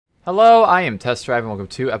Hello, I am Test Drive, and welcome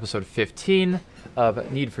to episode 15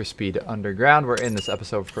 of Need for Speed Underground. We're in this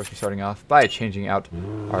episode, of course, we're starting off by changing out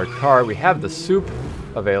our car. We have the soup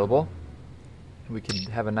available. We could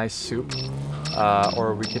have a nice soup.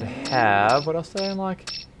 Or we could have... What else did I unlock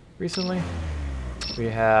recently? We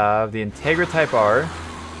have the Integra Type R.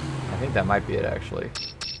 I think that might be it, actually.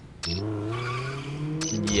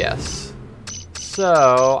 Yes.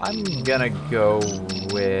 So, I'm gonna go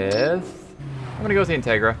with... I'm gonna go with the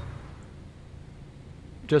Integra.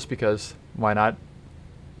 Just because, why not?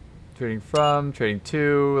 Trading from, trading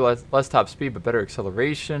to, less top speed but better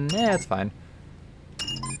acceleration. Yeah, it's fine.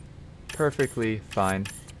 Perfectly fine.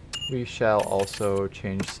 We shall also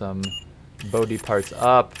change some body parts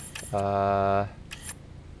up. I thought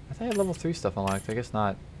I had level 3 stuff unlocked. I guess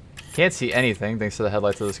not. Can't see anything thanks to the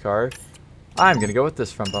headlights of this car. I'm gonna go with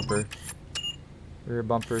this front bumper. Rear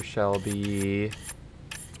bumper shall be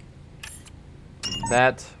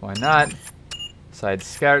that. Why not? Side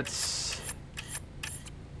skirts.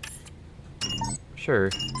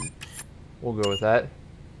 Sure. We'll go with that.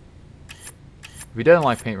 We didn't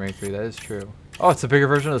like paint rank 3, that is true. Oh, it's a bigger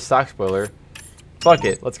version of the stock spoiler. Fuck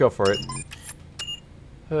it, let's go for it.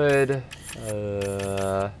 Hood.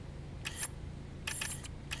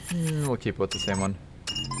 We'll keep it with the same one.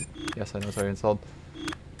 Yes, I know it's already installed.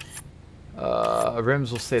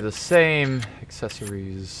 Rims will stay the same.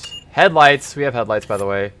 Accessories. Headlights! We have headlights, by the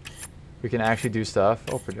way. We can actually do stuff.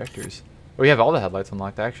 Oh, projectors. We have all the headlights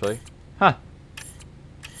unlocked, actually. Huh.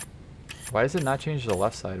 Why does it not change the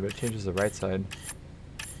left side, but it changes the right side?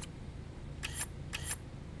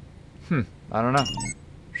 I don't know.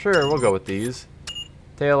 Sure, we'll go with these.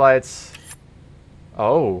 Taillights.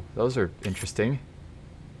 Oh, those are interesting.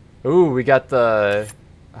 Ooh, we got the...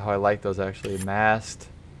 Oh, I like those, actually. Masked.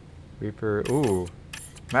 Reaper. Ooh.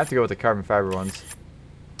 I'm gonna have to go with the carbon fiber ones.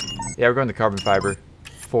 Yeah, we're going to carbon fiber.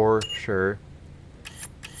 For sure.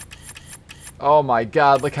 Oh my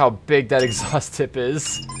god, look how big that exhaust tip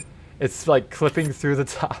is. It's like clipping through the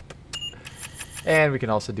top. And we can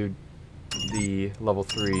also do the level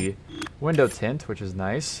 3 window tint, which is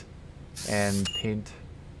nice. And paint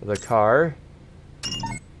the car.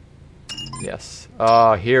 Yes.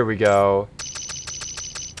 Oh, here we go.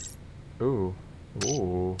 Ooh.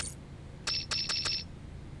 Ooh.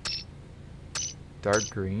 Dark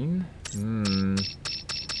green?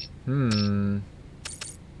 You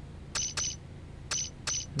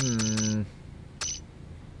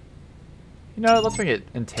know, let's make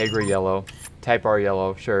it Integra yellow. Type R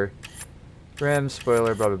yellow, sure. Rim,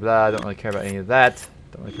 spoiler, blah blah blah. Don't really care about any of that.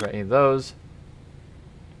 Don't really care about any of those.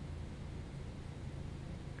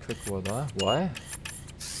 Click what?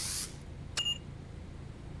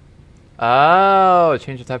 Oh,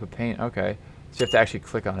 change the type of paint. Okay. So you have to actually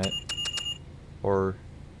click on it. Or...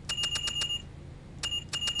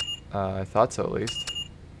 I thought so, at least.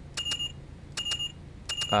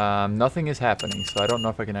 Nothing is happening, so I don't know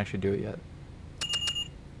if I can actually do it yet.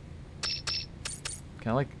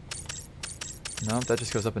 Can I, like... No, that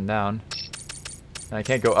just goes up and down. And I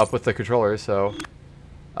can't go up with the controller, so...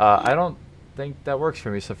 I don't think that works for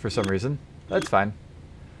me for some reason. That's fine.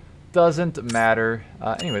 Doesn't matter.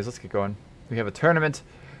 Anyways, let's get going. We have a tournament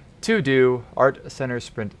to do. Art Center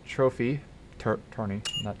Sprint Trophy. Tourney,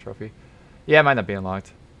 not trophy. Yeah, it might not be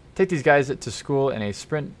unlocked. Take these guys to school in a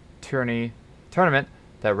sprint tournament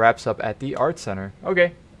that wraps up at the Art Center.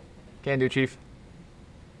 Okay. Can do, Chief.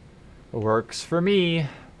 Works for me.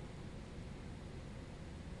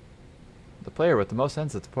 The player with the most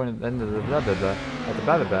ends at the point at the end of the blah blah blah. At the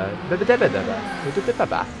blah blah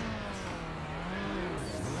blah.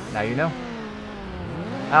 Now you know.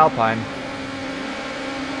 Alpine.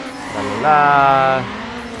 La la la.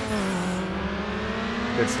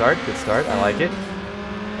 Good start, good start. I like it.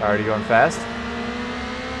 Already going fast.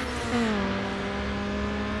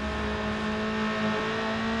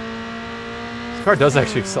 This car does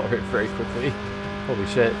actually accelerate very quickly. Holy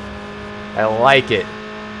shit. I like it.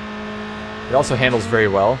 It also handles very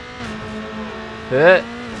well. In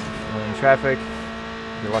traffic.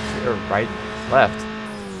 Your left or right? Left.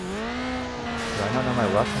 Do I not know my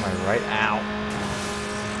left or my right? Ow.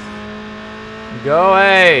 Go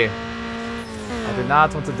away! I do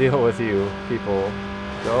not want to deal with you, people.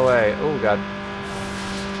 Go away. Oh, God.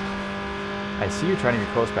 I see you trying to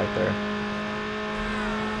be close back there.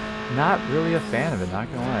 Not really a fan of it, not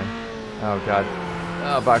gonna lie. Oh, God.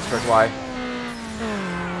 Oh, box truck, why?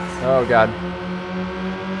 Oh, God.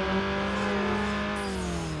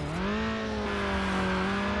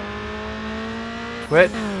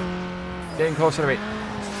 Quit. Getting closer to me.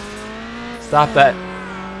 Stop that.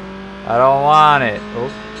 I don't want it. Oh,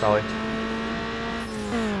 probably.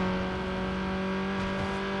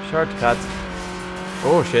 Shortcut.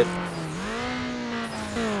 Oh, shit.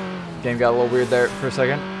 Game got a little weird there for a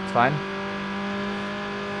second. It's fine.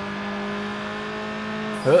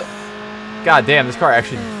 God damn, this car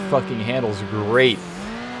actually fucking handles great.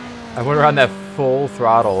 I went around that full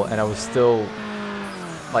throttle and I was still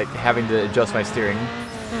like having to adjust my steering.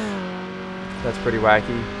 That's pretty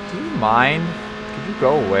wacky. Do you mind? Could you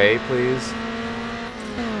go away, please?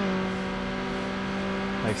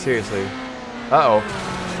 Like, seriously. Uh-oh.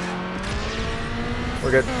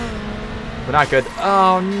 We're good. We're not good.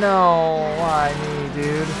 Oh, no. Why me,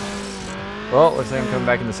 dude? Well, looks like I'm coming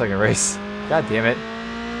back in the second race. God damn it.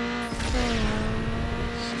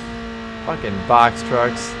 Fucking box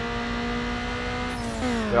trucks.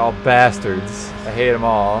 They're all bastards. I hate them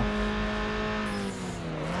all.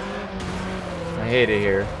 I hate it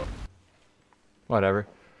here. Whatever.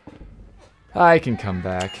 I can come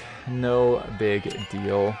back. No big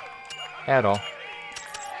deal at all.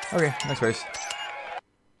 Okay, next race.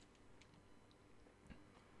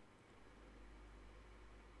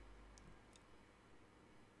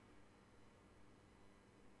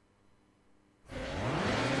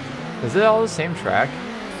 Is it all the same track?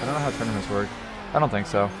 I don't know how tournaments work. I don't think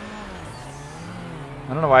so.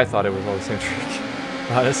 I don't know why I thought it was all the same track.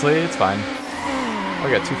 Honestly, it's fine. Oh,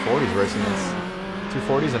 we got 240s racing this.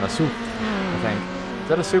 240s and a soup, I think. Is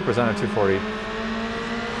that a soup or is that a 240?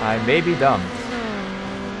 I may be dumb.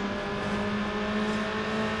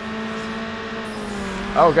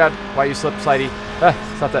 Oh god, why you slip, slidey? Ah,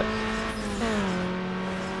 stop that.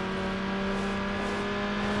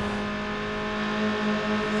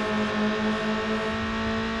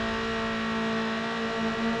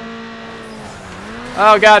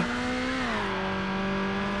 Oh god.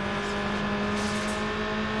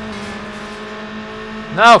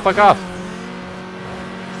 No, fuck off.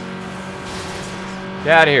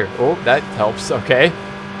 Get out of here. Oh, that helps. Okay.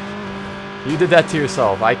 You did that to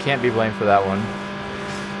yourself. I can't be blamed for that one.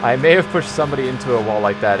 I may have pushed somebody into a wall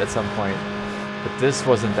like that at some point, but this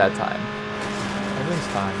wasn't that time. Everything's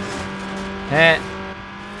fine. Eh.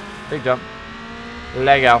 Big jump.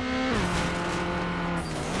 Lego.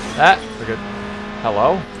 Ah, we're good.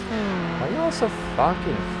 Hello? Why are you all so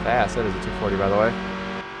fucking fast? That is a 240, by the way.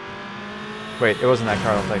 Wait, it wasn't that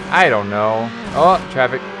car, I don't think. I don't know. Oh,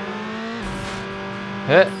 traffic.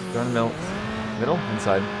 Hit. Go in the middle. Middle?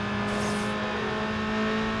 Inside.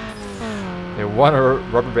 They want to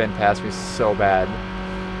rubber band pass me so bad.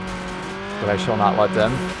 But I shall not let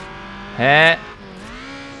them. Heh.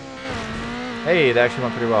 Hey, that actually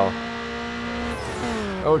went pretty well.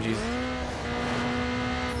 Oh, jeez.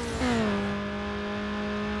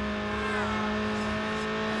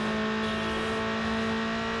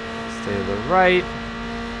 Stay to the right.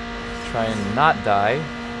 Try and not die.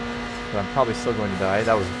 But I'm probably still going to die.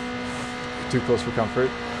 That was too close for comfort.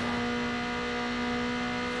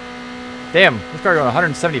 Damn, this car going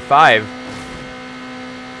 175.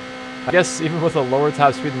 I guess even with a lower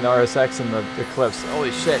top speed than the RSX and the Eclipse.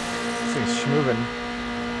 Holy shit, this thing's schmoving.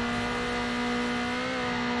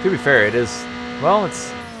 To be fair, it is, well,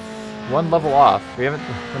 it's one level off. We're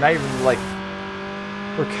not even like,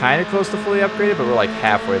 we're kind of close to fully upgraded, but we're like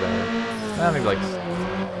halfway there. Maybe like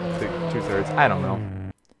 2/3. I don't know.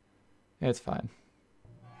 It's fine.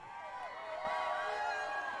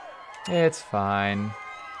 It's fine.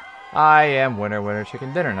 I am winner, winner,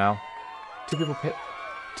 chicken dinner now. Two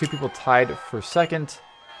people tied for second.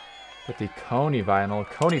 But the Coney vinyl,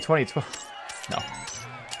 Coney 2012. No.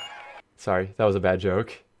 Sorry, that was a bad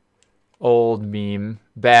joke. Old meme.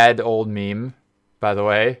 Bad old meme, by the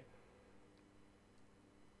way.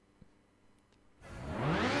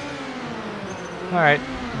 Alright,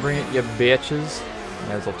 bring it, you bitches.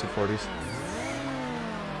 Yeah, it's all 240s.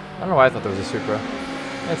 I don't know why I thought there was a Supra.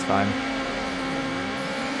 It's fine.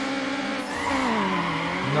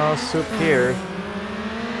 No soup here.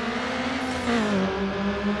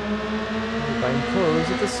 We're buying clothes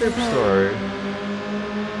at the soup store.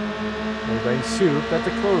 We're buying soup at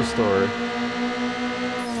the clothes store.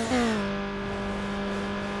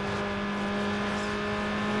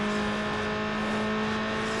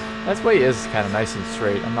 That way is kind of nice and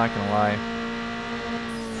straight, I'm not gonna lie.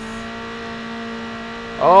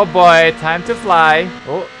 Oh boy, time to fly.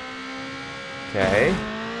 Oh. Okay.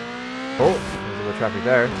 Oh, there's a little traffic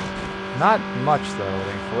there. Not much though,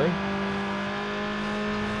 thankfully.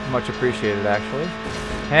 Much appreciated, actually.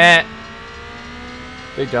 Eh.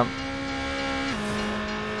 Big jump.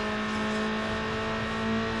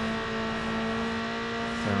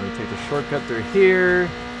 Then we take the shortcut through here.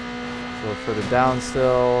 A little further down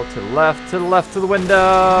still. To the left, to the left, to the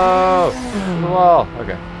window! To the wall.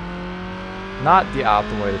 Okay. Not the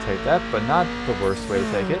optimal way to take that, but not the worst way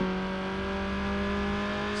to take it.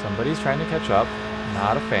 Somebody's trying to catch up.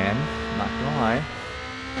 Not a fan. Not gonna lie.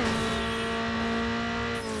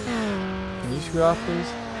 Can you screw off,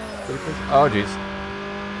 please? Oh, jeez.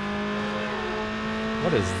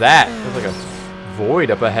 What is that? There's like a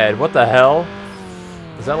void up ahead. What the hell?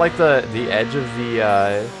 Is that like the edge of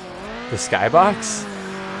the skybox?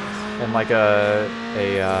 And like oh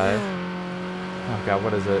god,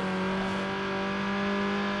 what is it?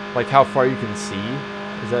 Like how far you can see?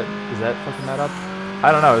 Is that fucking that up?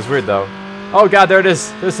 I don't know. It's weird though. Oh god, there it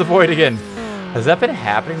is. There's the void again. Has that been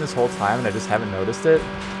happening this whole time and I just haven't noticed it?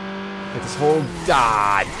 Like this whole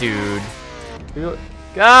dude.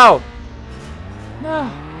 Go!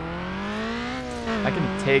 No. I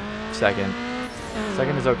can take second.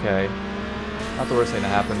 Second is okay. Not the worst thing to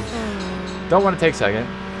happen. Don't want to take second.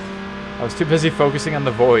 I was too busy focusing on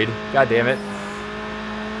the void. God damn it.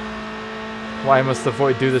 Why must the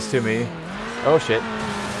void do this to me? Oh shit.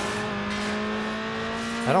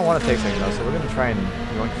 I don't want to take second though, so we're going to try and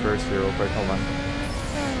yoink first here real quick. Hold on.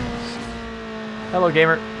 Hello,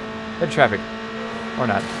 gamer. Hit traffic. Or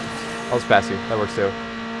not. I'll just pass you. That works too.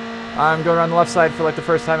 I'm going around the left side for like the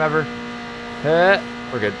first time ever.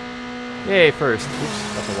 We're good. Yay, first.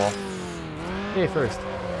 Oops, that's a wall. Yay, first.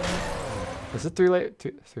 Is it three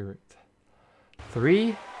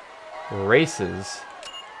races?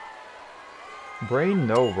 Brain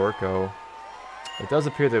no worko. It does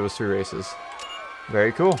appear there was 3 races.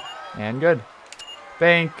 Very cool. And good.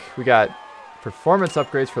 Bank. We got performance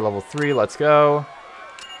upgrades for level 3. Let's go.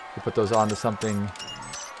 We'll put those onto something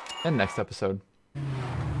in next episode.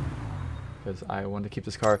 Because I want to keep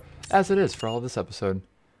this car as it is for all of this episode.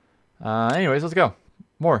 Anyways, let's go.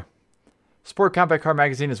 More. Sport Compact Car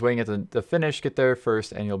Magazine is waiting at the finish. Get there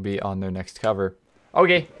first and you'll be on their next cover.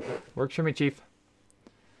 Okay. Works for me, Chief.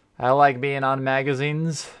 I like being on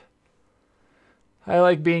magazines. I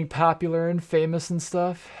like being popular and famous and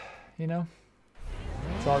stuff. You know?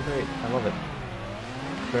 It's all great. I love it.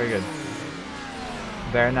 Very good.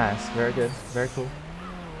 Very nice. Very good. Very cool.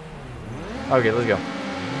 Okay, let's go.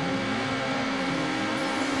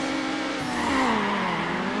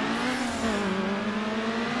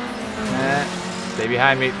 Stay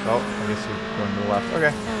behind me. Oh, I guess you're going to the left.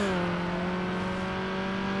 Okay.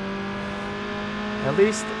 At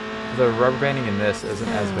least the rubber banding in this isn't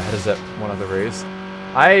as bad as that one other race.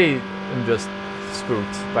 I am just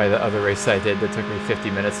spooked by the other race I did that took me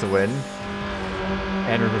 50 minutes to win.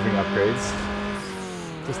 And removing upgrades.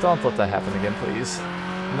 Just don't let that happen again, please.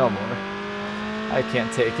 No more. I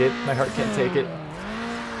can't take it. My heart can't take it.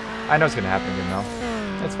 I know it's going to happen again, though.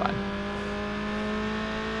 It's fine.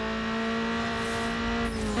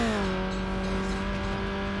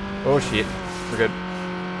 Oh shit, we're good.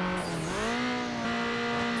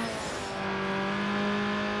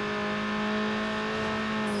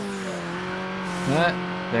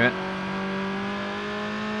 Damn it.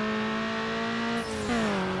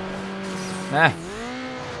 Nah.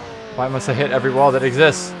 Why must I hit every wall that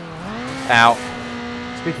exists? Ow.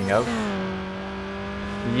 Speaking of.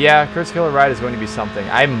 Yeah, Kurt's Killer Ride is going to be something.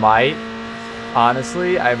 I might,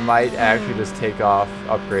 honestly, I might actually just take off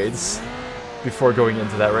upgrades before going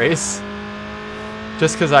into that race.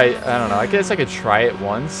 Just because I don't know, I guess I could try it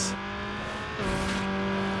once.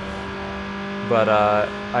 But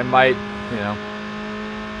I might, you know,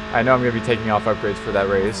 I know I'm going to be taking off upgrades for that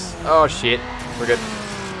race. Oh shit, we're good.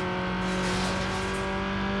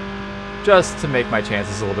 Just to make my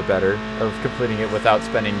chances a little bit better of completing it without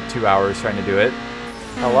spending 2 hours trying to do it.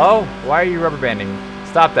 Hello? Why are you rubber banding?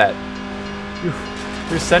 Stop that.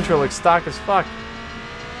 Your Central looks stock as fuck.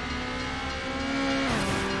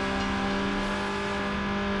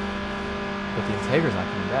 But the Integra's not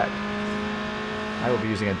coming back. I will be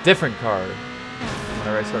using a different car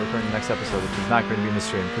whenever I start recording the next episode, which is not going to be in the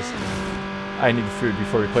stream, because I need food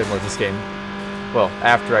before we play more of this game. Well,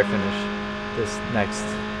 after I finish this next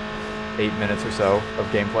 8 minutes or so of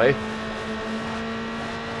gameplay.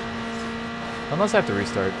 Unless I have to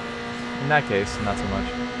restart. In that case, not so much.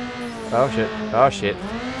 Oh shit. Oh shit.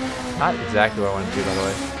 Not exactly what I wanted to do, by the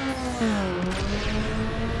way.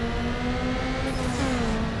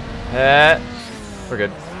 We're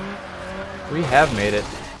good. We have made it.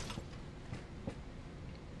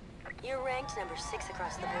 You're ranked number 6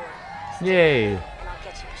 across the board. Yay. And I'll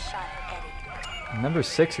get you a shot at Eddie. Number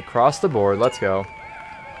 6 across the board. Let's go.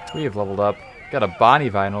 We have leveled up. Got a Bonnie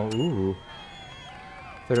vinyl. Ooh.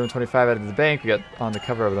 3125 out of the bank. We got on the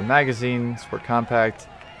cover of the magazine. Sport Compact.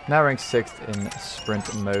 Now ranked 6th in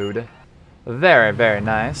sprint mode. Very, very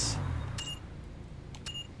nice.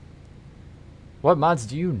 What mods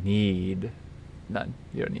do you need? None.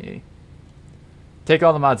 You don't need any. Take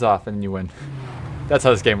all the mods off and then you win. That's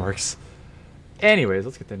how this game works. Anyways,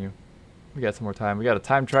 let's continue. We got some more time. We got a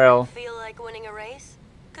time trial. Feel like winning a race?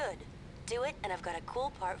 Good. Do it, and I've got a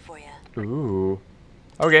cool part for you. Ooh.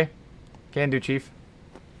 Okay. Can do, Chief.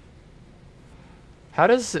 How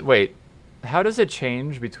does it... Wait. How does it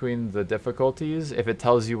change between the difficulties if it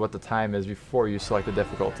tells you what the time is before you select the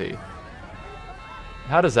difficulty?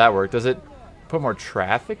 How does that work? Does it put more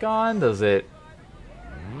traffic on? Does it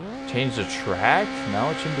change the track? No,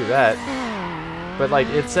 it shouldn't do that. But, like,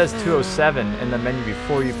 it says 207 in the menu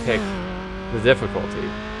before you pick the difficulty.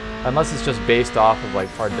 Unless it's just based off of, like,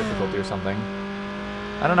 hard difficulty or something.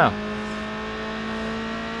 I don't know.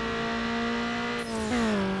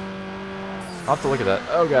 I'll have to look at that.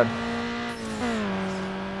 Oh, God.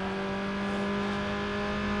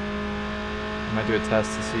 I might do a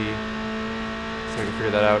test to see so I can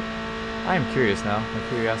figure that out. I am curious now. My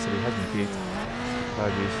curiosity has been piqued. Oh,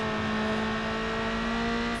 jeez.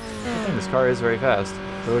 I think this car is very fast.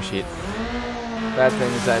 Oh, shit. Bad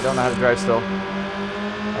thing is that I don't know how to drive still.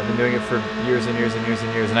 I've been doing it for years and years and years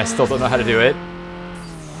and years, and I still don't know how to do it.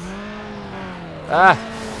 Ah!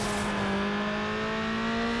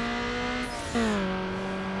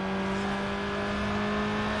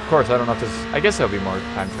 Of course, I don't know if this... I guess there'll be more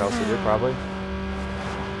time trials to do, probably.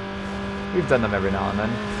 We've done them every now and then.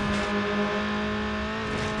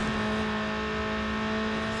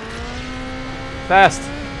 Fast!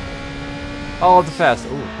 All the fast.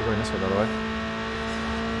 Ooh, we're going this way, by the way.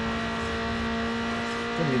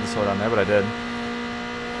 Didn't need to slow down there, but I did.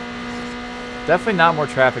 Definitely not more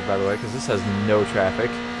traffic, by the way, because this has no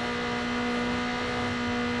traffic.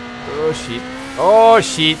 Oh, sheet. Oh,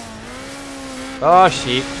 sheet. Oh,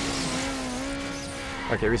 sheet.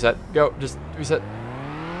 Okay, reset. Go. Just reset.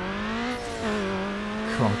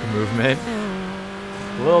 Crunk movement.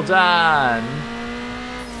 Lil John.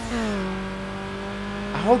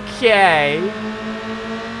 Okay.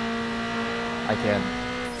 I can't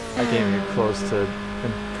even get close to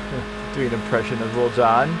doing an impression of Lil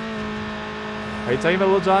John. Are you talking about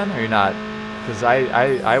Lil John? Or are you not? Because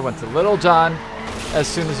I went to Little John as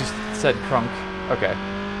soon as you said crunk. Okay.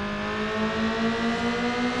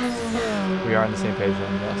 We are on the same page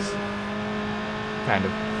then, yes. Kind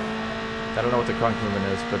of. I don't know what the crunk movement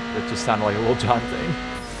is, but it just sounded like a Lil John thing.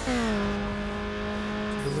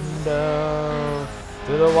 To the window.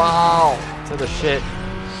 To the wall. To the shit.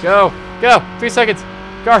 Go. Go. 3 seconds.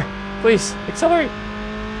 Car. Please. Accelerate.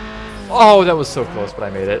 Oh, that was so close, but I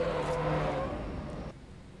made it.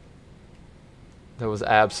 That was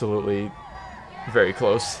absolutely very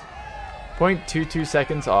close. 0.22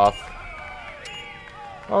 seconds off.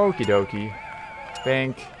 Okie dokie.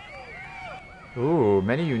 Bank. Ooh,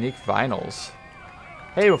 many unique vinyls.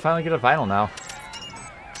 Hey, we'll finally get a vinyl now.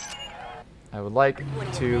 I would like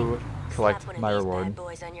to collect my reward.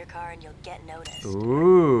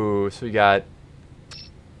 Ooh, so we got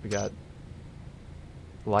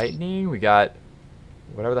lightning, we got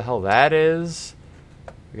whatever the hell that is.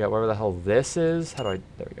 We got whatever the hell this is. How do I,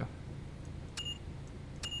 there we go.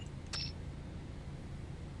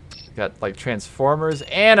 We got like Transformers,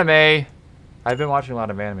 anime. I've been watching a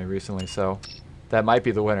lot of anime recently, so that might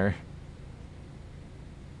be the winner.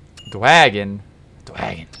 Dwagon.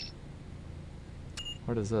 Dwagon.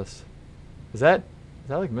 What is this? Is that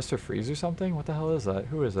like Mr. Freeze or something? What the hell is that?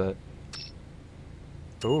 Who is that?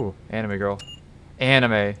 Ooh, anime girl.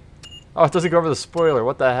 Anime. Oh, it doesn't go over the spoiler.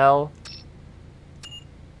 What the hell?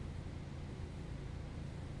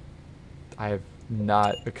 I have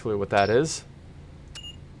not a clue what that is.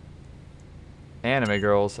 Anime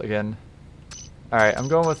girls, again. Alright, I'm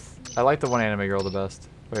going with... I like the one anime girl the best.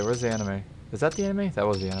 Wait, where's the anime? Is that the anime? That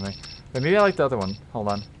was the anime. Wait, maybe I like the other one. Hold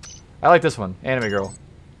on. I like this one. Anime girl.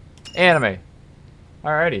 Anime.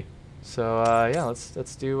 Alrighty. So, yeah,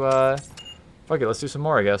 let's do, fuck it, let's do some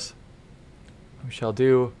more, I guess. We shall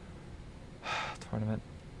do... tournament.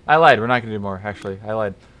 I lied, we're not going to do more, actually. I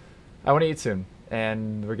lied. I want to eat soon.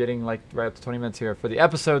 And we're getting, like, right up to 20 minutes here for the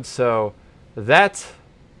episode, so that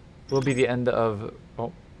will be the end of...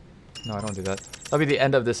 Oh, no, I don't do that. That'll be the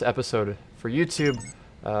end of this episode for YouTube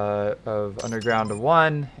of Underground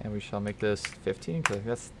 1, and we shall make this 15,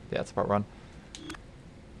 because that's about run.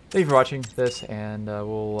 Thank you for watching this, and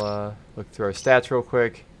we'll look through our stats real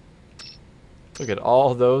quick. Look at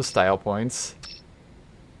all those style points.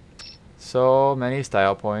 So many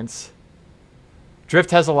style points.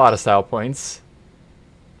 Drift has a lot of style points.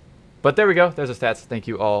 But there we go. There's our stats. Thank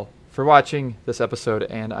you all for watching this episode,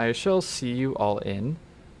 and I shall see you all in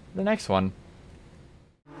the next one.